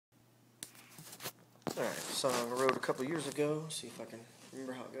Alright, song I wrote a couple years ago. See if I can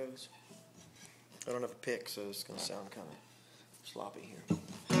remember how it goes. I don't have a pick, so it's going to sound kind of sloppy here.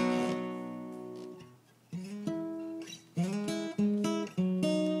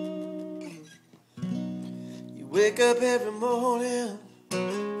 You wake up every morning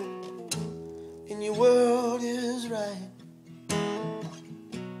and your world is right.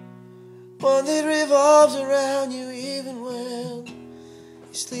 One that revolves around you even when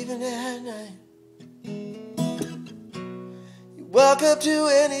you're sleeping at night. You walk up to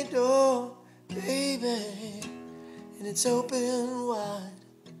any door, baby, and it's open wide.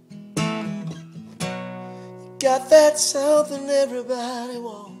 You got that something everybody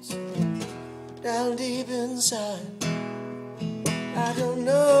wants down deep inside. I don't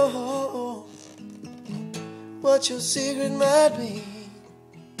know what your secret might be.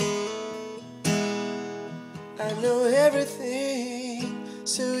 I know everything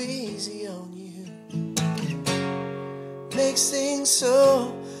so easy on you makes things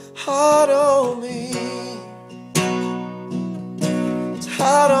so hard on me. It's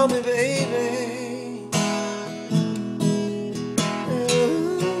hard on me, baby.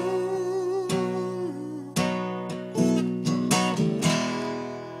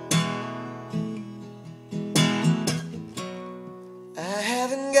 I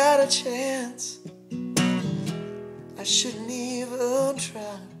haven't got a chance. I shouldn't even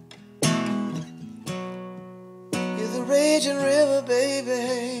try. You're the raging river,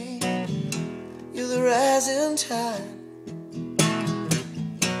 baby. You're the rising tide.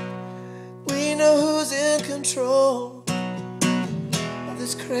 We know who's in control of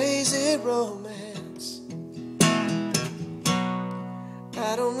this crazy romance.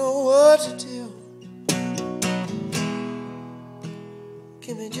 I don't know what to do.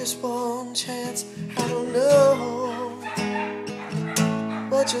 Give me just one chance. I don't know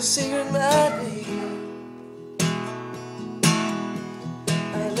what your secret might be.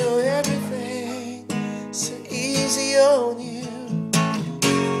 I know everything so easy on you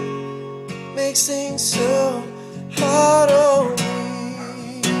makes things so hard on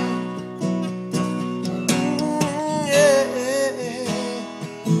me. Yeah.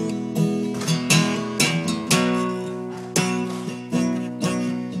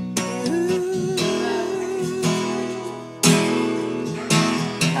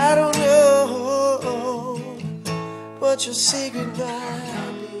 I don't know what your secret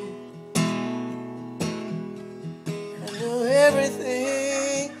might be. I know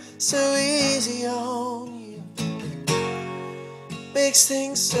everything so easy on you makes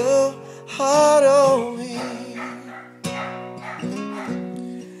things so hard on me.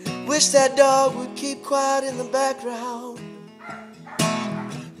 Wish that dog would keep quiet in the background.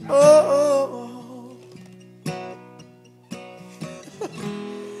 Oh.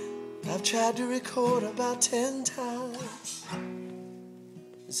 I've tried to record about 10 times.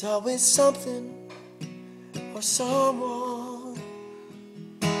 There's always something or someone.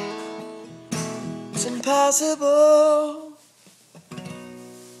 It's impossible,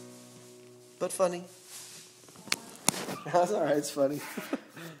 but funny. That's alright, it's funny.